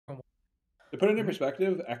put it in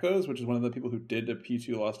perspective, Echoes, which is one of the people who did the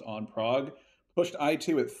P2 Lost on Prague, pushed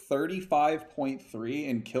I2 at 35.3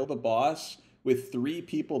 and killed a boss with 3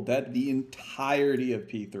 people dead the entirety of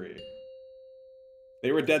P3.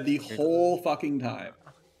 They were dead the whole fucking time.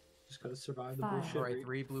 Just gotta survive the bullshit. Alright,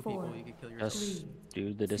 3 blue people, you can kill yourself. Just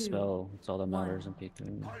do the dispel. That's all that matters in P3. I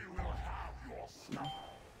will have your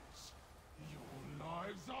souls. Your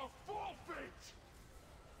lives are forfeit.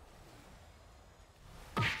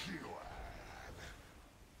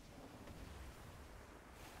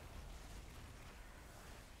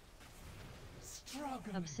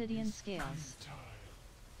 Obsidian scales.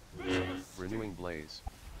 Renewing blaze.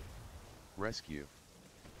 Rescue.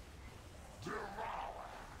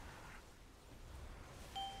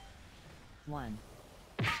 One.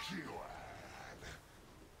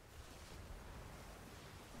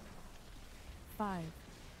 5,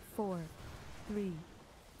 4, 3,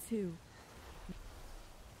 2.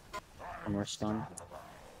 One more stun.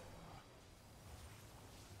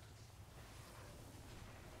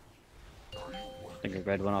 I think a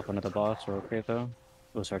red went off onto the boss. We're okay though.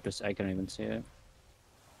 It was hard to see. I couldn't even see it.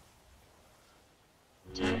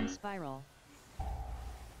 Time spiral.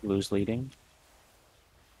 Blue's leading.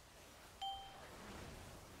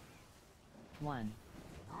 1.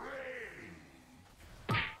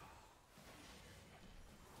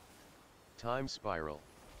 Time spiral.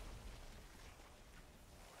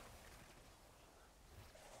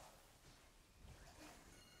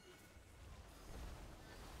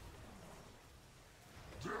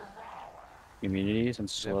 Immunities and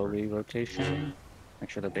slowly rotation.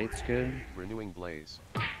 Make sure the bait's good. Renewing blaze.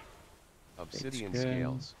 Obsidian good.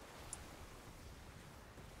 scales.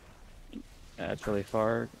 Yeah, it's really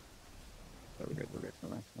far. But we're good for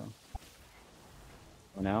that. So.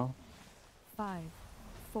 Now? 5,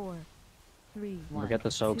 4, 3. Don't forget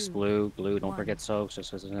the soaks, 2, blue. Don't 1. forget soaks,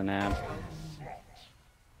 just as an app.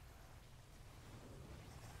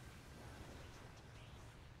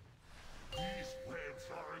 These waves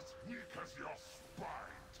are as weak as your spine,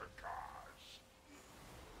 Takash.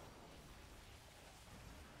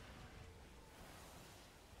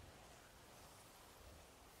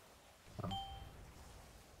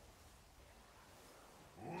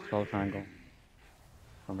 Skull triangle.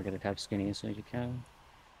 Don't forget to tap skinny as soon as you can.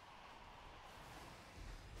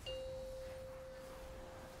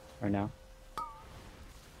 Right now.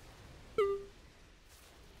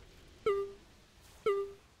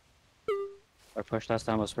 Our push last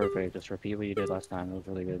time was perfect. Just repeat what you did last time. It was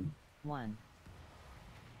really good. 1.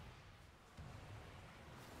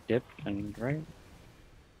 Dip and right.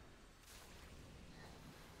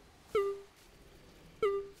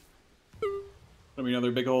 I mean,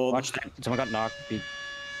 another big hold. Watch that. Someone got knocked.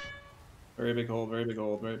 Very big hold, very big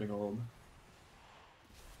hold, very big hold.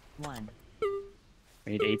 1.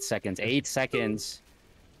 We need 8 seconds. 8 seconds.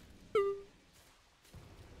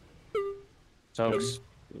 Soaks.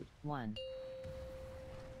 1.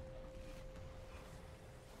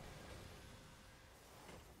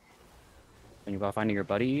 And you're about finding your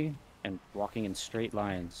buddy and walking in straight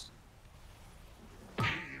lines.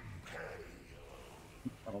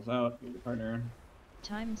 Bottles out, get your partner.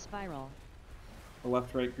 Time spiral. The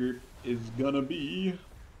left-right group is gonna be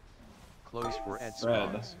Close for Ed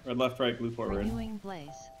red. spawns. Red, left, right, blue forward. Renewing blaze.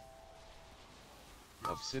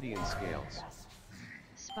 Obsidian scales.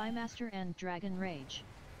 Spymaster and dragon rage.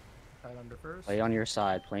 Tide under first. Play on your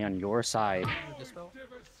side. Play on your side. Dispel.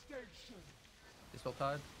 Devastation. Dispel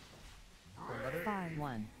tide. Going better. 5,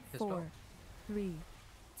 1. 4, 3,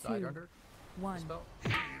 Tide 2, under. 1. Dispel.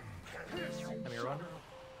 Emir under.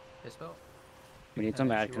 Dispel. We need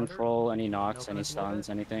some And ad you under? control. Any knocks, Open any this a little stuns,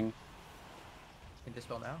 bit. anything. Can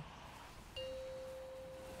dispel now.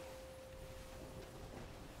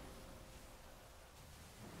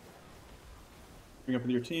 Bring up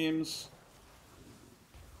with your teams.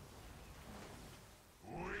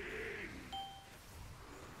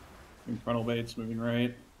 Frontal baits moving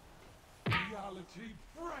right. Reality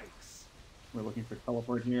breaks. We're looking for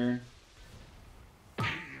teleport here.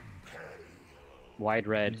 Wide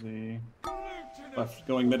red. Easy. Left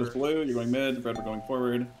going mid is blue, you're going mid, red we're going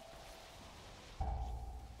forward.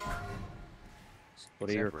 Go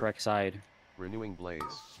to your Separate. correct side. Renewing blaze.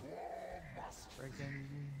 Breaking.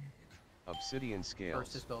 Obsidian First scales.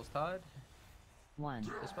 dispel's tide.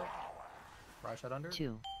 1. Dispel. Fry shot under.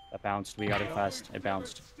 2. That bounced. We got it fast. It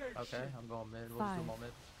bounced. Okay, I'm going mid. We'll just do 5, them all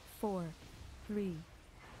mid. 4, 3,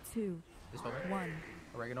 2, Dispel mid. 1.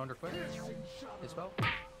 Oregano under quick. Dispel.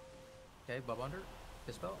 Okay, Bub under.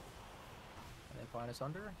 Dispel. And then Finus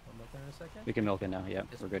under. We'll milk it in a second. We can milk it now. Yep,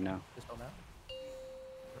 we're good now. Dispel now.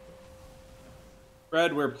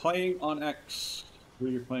 Red, we're playing on X. Who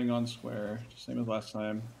you're playing on square, just same as last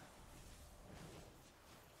time.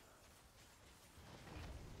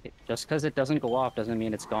 Just because it doesn't go off doesn't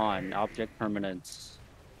mean it's gone. Object permanence.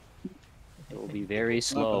 It will be very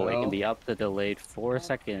slow. It can be up to delayed 4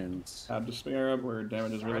 seconds. Tab to spare up where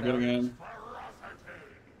damage is really good again.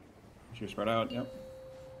 You spread out, yep.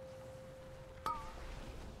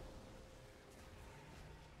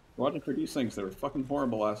 Watching for these things, they were fucking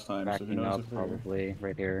horrible last time, so who Backing knows up if they're... probably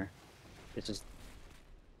right here. It's just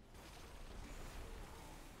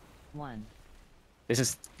 1. this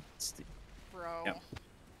is Bro. Yep.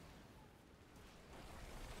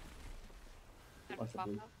 Watch the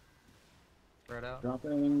blue. Spread out.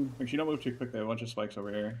 Dropping. Make sure you don't move too quick, they have a bunch of spikes over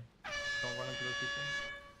here. Don't run into those people.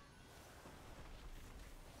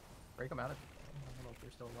 Break them out if you can. I don't know if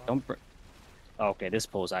they're still alive. don't. Oh, okay, this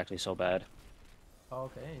pull is actually so bad. Oh,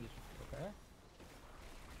 okay.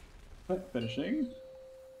 Okay. Finishing.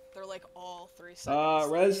 They're like all 3 seconds.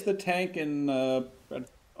 Res the tank and red.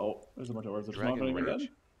 Oh, there's a bunch of words. There's not Dragon going Rage.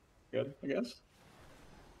 Good, I guess.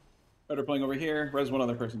 Red are playing over here. Res one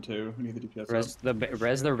other person too. We need the DPS.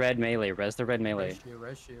 Res the red melee. Res the red melee.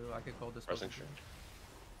 Res you. I could call this Pressing position.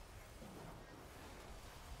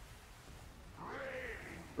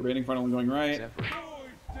 Remaining final and going right. Zephyr.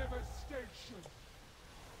 Devastation.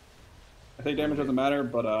 I think damage doesn't matter,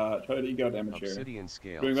 but try to ego damage here. Obsidian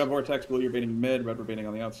scales. Doing web vortex, blue you're baiting mid, red we're baiting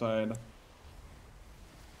on the outside.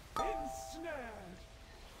 Ensnared.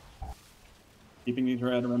 Keeping these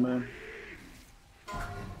red, remember.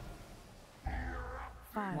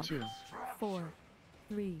 5, 4,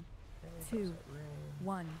 3, 2,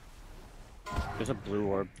 1. There's a blue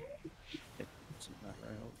orb.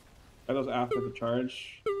 Got those after the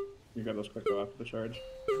charge. You got those quick though after the charge.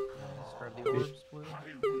 Grab the orbs, blue.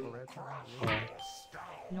 Or red.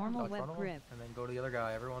 Normal Dodge web frontal, grip. and then go to the other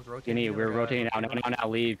guy. Everyone's rotating. Ginny, the we're other guy. rotating now. Now,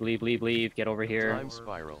 leave. Get over here. Time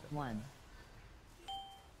spiral. 1.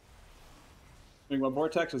 Doing web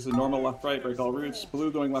vortex, this is normal left right, break all roots.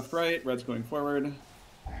 Blue going left right, red's going forward.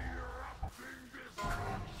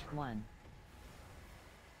 1.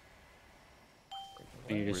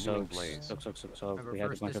 We need to Renewing soak. blaze. Soak. Remember, We had a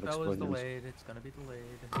first bunch of dispel is explosions. delayed. It's gonna be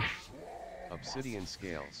delayed. Obsidian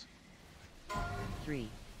scales. 3.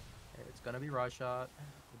 It's gonna be rod shot.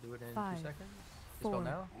 We'll do it in 5, 2 seconds. Dispel 4,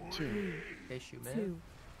 now. 3, Okay, shoot mid. 2,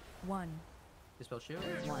 1. Dispel shield.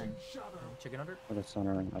 1. Chicken under. For the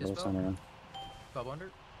center. Dispel. Bub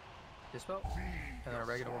under. Dispel. And then a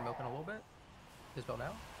regular we're milking a little bit. Dispel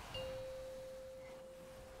now.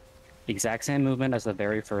 Exact same movement as the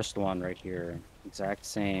very first one right here. Exact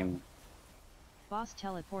same. Boss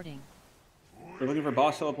teleporting. We're looking for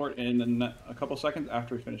boss teleport in a couple seconds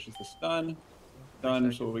after he finishes the stun.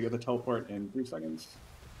 Done, so we get the teleport in 3 seconds.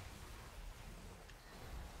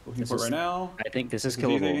 Looking for it right now. I think this is This is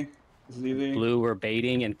killable. easy. This is easy. Blue, we're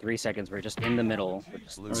baiting in 3 seconds. We're just in the middle. We're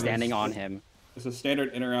just Blue. standing on him. This is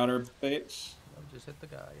standard inner-outer baits. Just hit the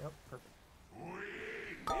guy. Yep, perfect.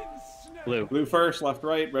 Blue, Blue first, left,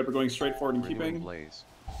 right. Red we're going straight forward and Renewing keeping. blaze.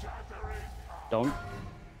 don't.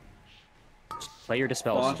 Play your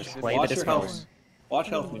dispels. Watch- Just play the watch your health. dispels. Watch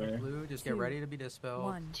health here. Blue, just get 2, ready to be dispelled.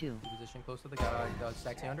 1. 2. Position close to the guy.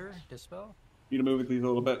 Stacks under. Dispel. You need to move with these a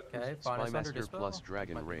little bit. Okay, find us under Spymaster dispel. plus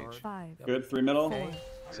Dragon Might be Rage. hard. 5, Yep. Good, 3 middle. Okay,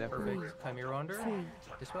 Zephyr. perfect. Chimera under. 2,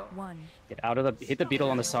 Dispel. 1. Get out of the. Hit the beetle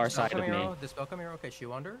on the SAR Dispel side of me. Chimera. Dispel Chimera. Okay,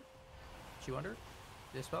 shoe under. Shoe under.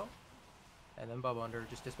 Dispel. And then bub under.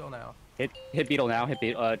 Just dispel now. Hit beetle now. Hit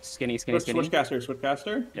beetle. Skinny. Switch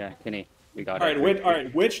caster. Yeah, skinny. We got Alright,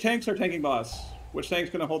 it. which tanks are tanking boss? Which tank's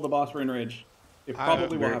gonna hold the boss for enrage? It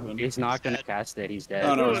probably will happen. He's not gonna cast it. He's dead.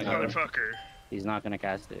 Oh, no, This it's not. motherfucker. He's not gonna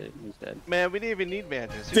cast it. He's dead. Man, we didn't even need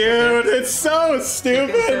mantis. Dude, it's so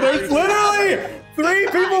stupid! There's literally 3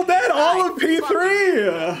 people dead, all of P3!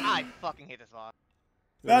 I fucking hate this boss.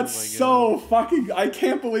 That's so fucking... I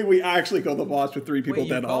can't believe we actually killed the boss with 3 people Wait,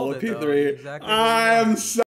 you dead, all called of it, though. P3. Exactly what you I'm want. so...